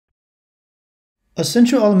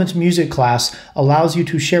Essential Elements Music class allows you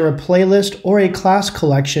to share a playlist or a class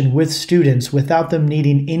collection with students without them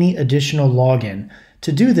needing any additional login.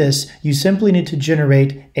 To do this, you simply need to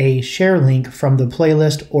generate a share link from the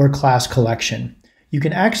playlist or class collection. You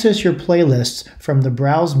can access your playlists from the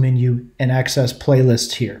Browse menu and access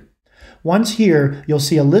Playlists here. Once here, you'll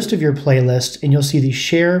see a list of your playlists and you'll see the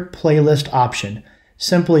Share Playlist option.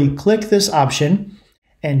 Simply click this option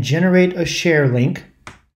and generate a share link.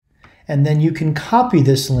 And then you can copy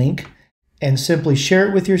this link and simply share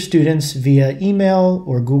it with your students via email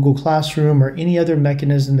or Google Classroom or any other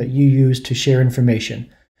mechanism that you use to share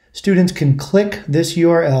information. Students can click this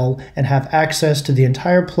URL and have access to the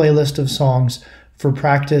entire playlist of songs for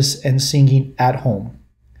practice and singing at home.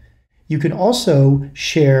 You can also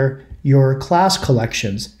share your class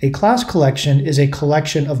collections. A class collection is a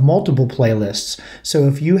collection of multiple playlists. So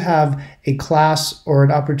if you have a class or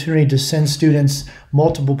an opportunity to send students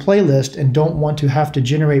multiple playlists and don't want to have to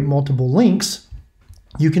generate multiple links,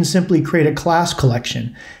 you can simply create a class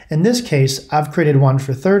collection. In this case, I've created one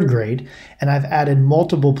for 3rd grade and I've added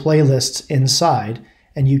multiple playlists inside.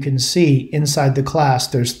 And you can see inside the class,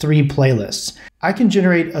 there's 3 playlists. I can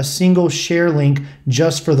generate a single share link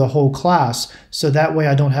just for the whole class, so that way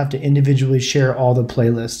I don't have to individually share all the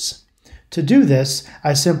playlists. To do this,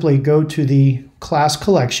 I simply go to the class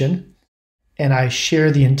collection and I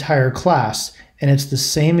share the entire class. And it's the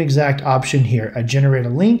same exact option here. I generate a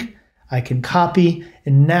link, I can copy,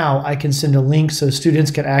 and now I can send a link so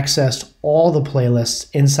students can access all the playlists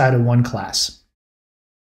inside of one class.